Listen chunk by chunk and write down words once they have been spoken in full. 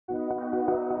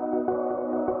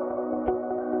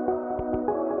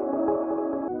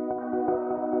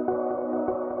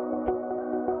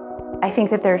I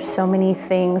think that there's so many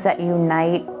things that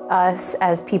unite us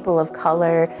as people of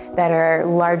color that are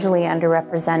largely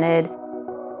underrepresented.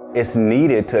 It's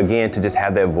needed to, again, to just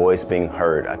have that voice being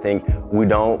heard. I think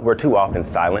we're too often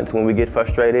silenced when we get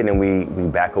frustrated, and we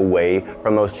back away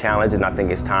from those challenges, and I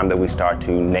think it's time that we start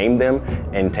to name them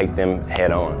and take them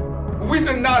head on. We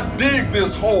did not dig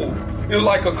this hole in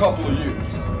like a couple of years.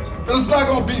 It's not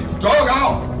gonna be dug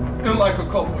out in like a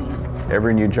couple of years.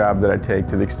 Every new job that I take,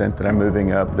 to the extent that I'm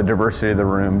moving up, the diversity of the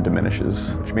room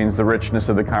diminishes, which means the richness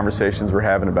of the conversations we're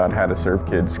having about how to serve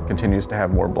kids continues to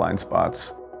have more blind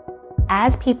spots.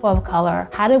 As people of color,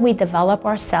 how do we develop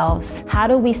ourselves? How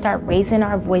do we start raising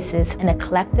our voices in a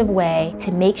collective way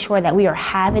to make sure that we are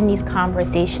having these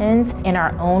conversations in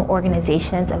our own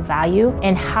organizations of value?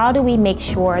 And how do we make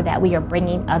sure that we are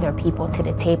bringing other people to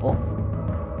the table?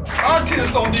 Our kids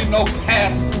don't need no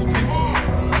pass-through people.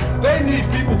 They need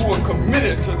people who are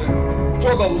committed to them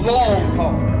for the long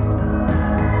haul.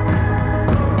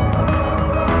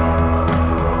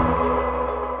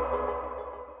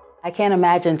 I can't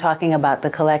imagine talking about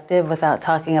the collective without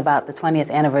talking about the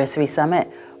 20th Anniversary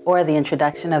Summit or the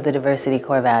introduction of the Diversity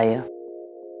Core Value.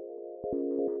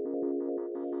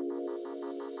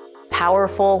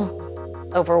 Powerful,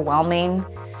 overwhelming,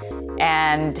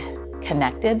 and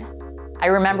connected. I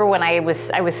remember when I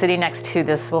was sitting next to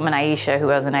this woman, Aisha,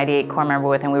 who I was an 98 core member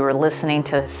with, and we were listening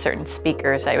to certain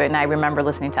speakers. And I remember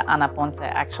listening to Ana Ponce,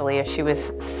 actually, as she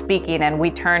was speaking, and we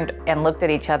turned and looked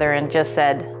at each other and just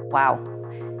said, wow.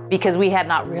 Because we had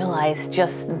not realized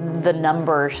just the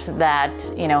numbers that,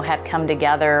 had come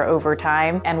together over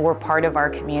time and were part of our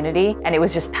community. And it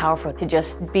was just powerful to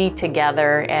just be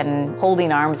together and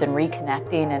holding arms and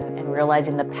reconnecting and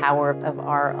realizing the power of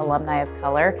our alumni of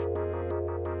color.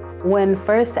 When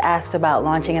first asked about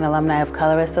launching an Alumni of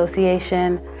Color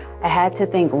Association, I had to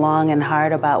think long and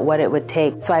hard about what it would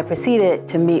take. So I proceeded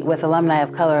to meet with alumni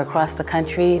of color across the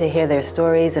country to hear their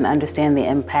stories and understand the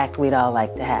impact we'd all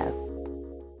like to have.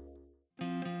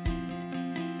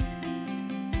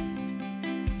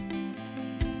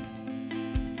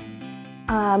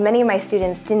 Many of my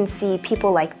students didn't see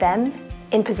people like them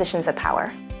in positions of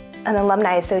power. An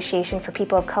alumni association for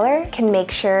people of color can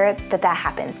make sure that that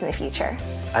happens in the future.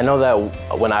 I know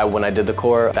that when I did the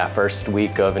core, that first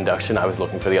week of induction, I was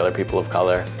looking for the other people of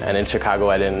color. And in Chicago,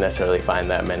 I didn't necessarily find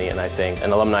that many. And I think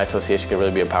an alumni association can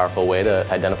really be a powerful way to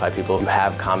identify people you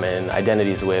have common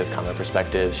identities with, common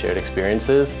perspectives, shared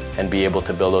experiences, and be able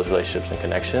to build those relationships and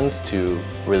connections to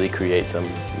really create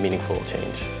some meaningful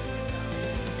change.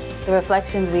 The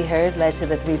reflections we heard led to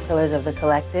the 3 pillars of the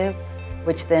collective,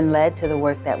 which then led to the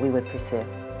work that we would pursue.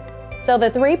 So the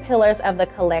 3 pillars of the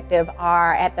collective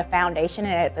are at the foundation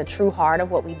and at the true heart of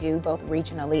what we do, both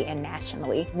regionally and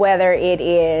nationally. Whether it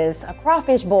is a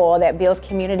crawfish boil that builds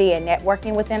community and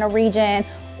networking within a region,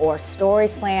 or Story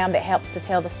Slam that helps to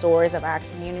tell the stories of our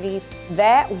communities,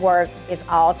 that work is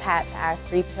all tied to our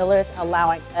 3 pillars,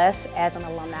 allowing us as an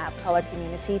alumni of color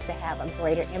community to have a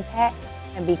greater impact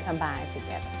and be combined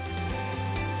together.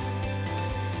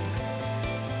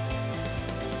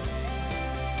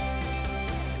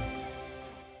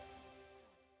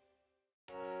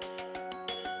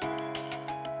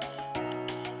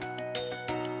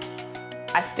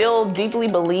 I still deeply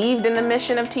believed in the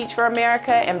mission of Teach for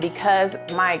America, and because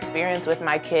my experience with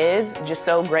my kids just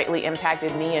so greatly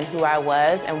impacted me and who I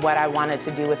was and what I wanted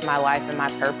to do with my life and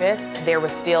my purpose, there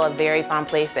was still a very fond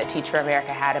place that Teach for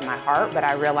America had in my heart, but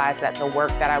I realized that the work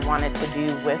that I wanted to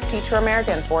do with Teach for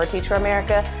America and for Teach for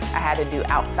America, I had to do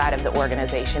outside of the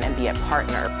organization and be a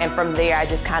partner. And from there, I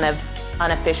just kind of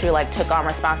unofficially took on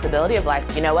responsibility of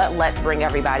you know what, let's bring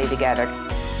everybody together.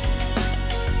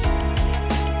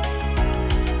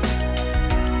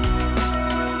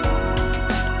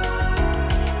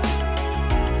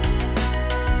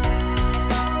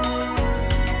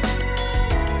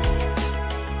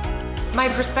 My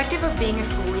perspective of being a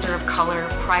school leader of color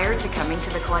prior to coming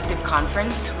to the collective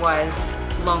conference was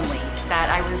lonely, that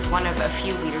I was one of a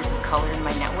few leaders of color in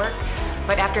my network.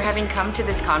 But after having come to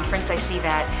this conference, I see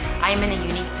that I am in a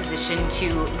unique position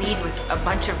to lead with a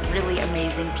bunch of really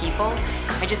amazing people.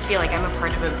 I just feel like I'm a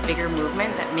part of a bigger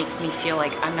movement that makes me feel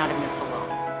like I'm not in this alone.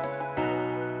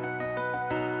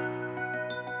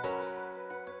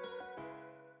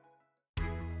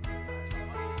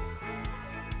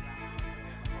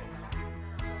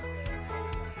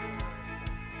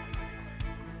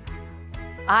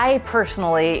 I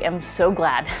personally am so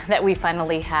glad that we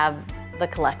finally have the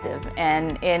collective,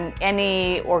 and in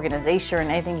any organization or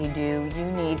anything you do, you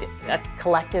need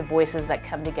collective voices that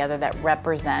come together that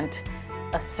represent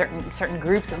certain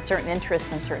groups and certain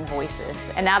interests and certain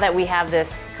voices. And now that we have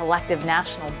this collective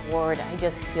national board, I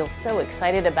just feel so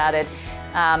excited about it.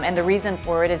 And the reason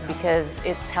for it is because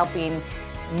it's helping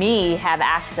me have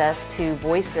access to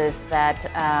voices that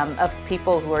of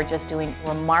people who are just doing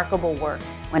remarkable work.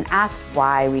 When asked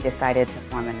why we decided to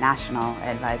form a national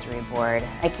advisory board,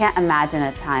 I can't imagine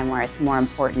a time where it's more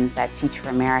important that Teach for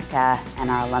America and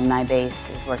our alumni base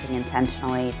is working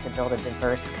intentionally to build a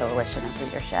diverse coalition of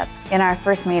leadership. In our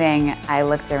first meeting, I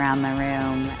looked around the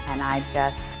room and I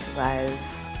just was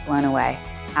blown away,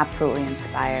 absolutely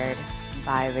inspired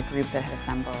by the group that had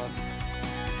assembled.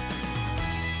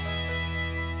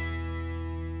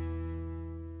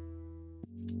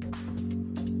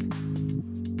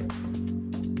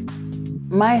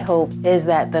 My hope is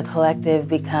that the collective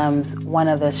becomes one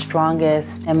of the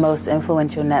strongest and most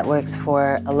influential networks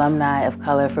for alumni of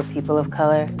color, for people of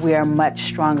color. We are much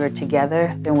stronger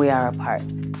together than we are apart.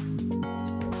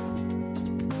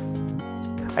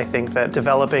 I think that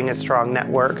developing a strong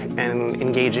network and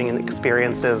engaging in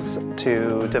experiences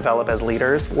to develop as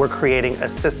leaders, we're creating a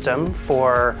system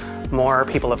for more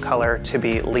people of color to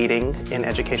be leading in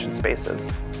education spaces.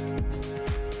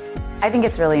 I think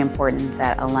it's really important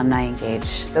that alumni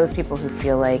engage. Those people who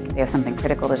feel like they have something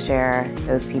critical to share,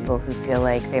 those people who feel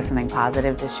like they have something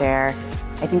positive to share.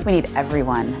 I think we need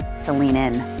everyone to lean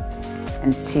in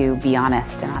and to be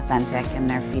honest and authentic in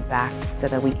their feedback so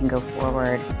that we can go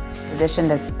forward,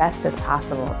 positioned as best as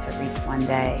possible to reach one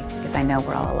day, because I know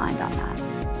we're all aligned on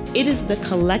that. It is the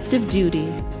collective duty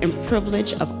and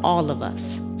privilege of all of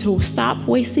us to stop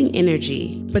wasting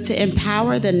energy, but to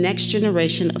empower the next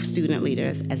generation of student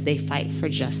leaders as they fight for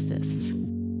justice.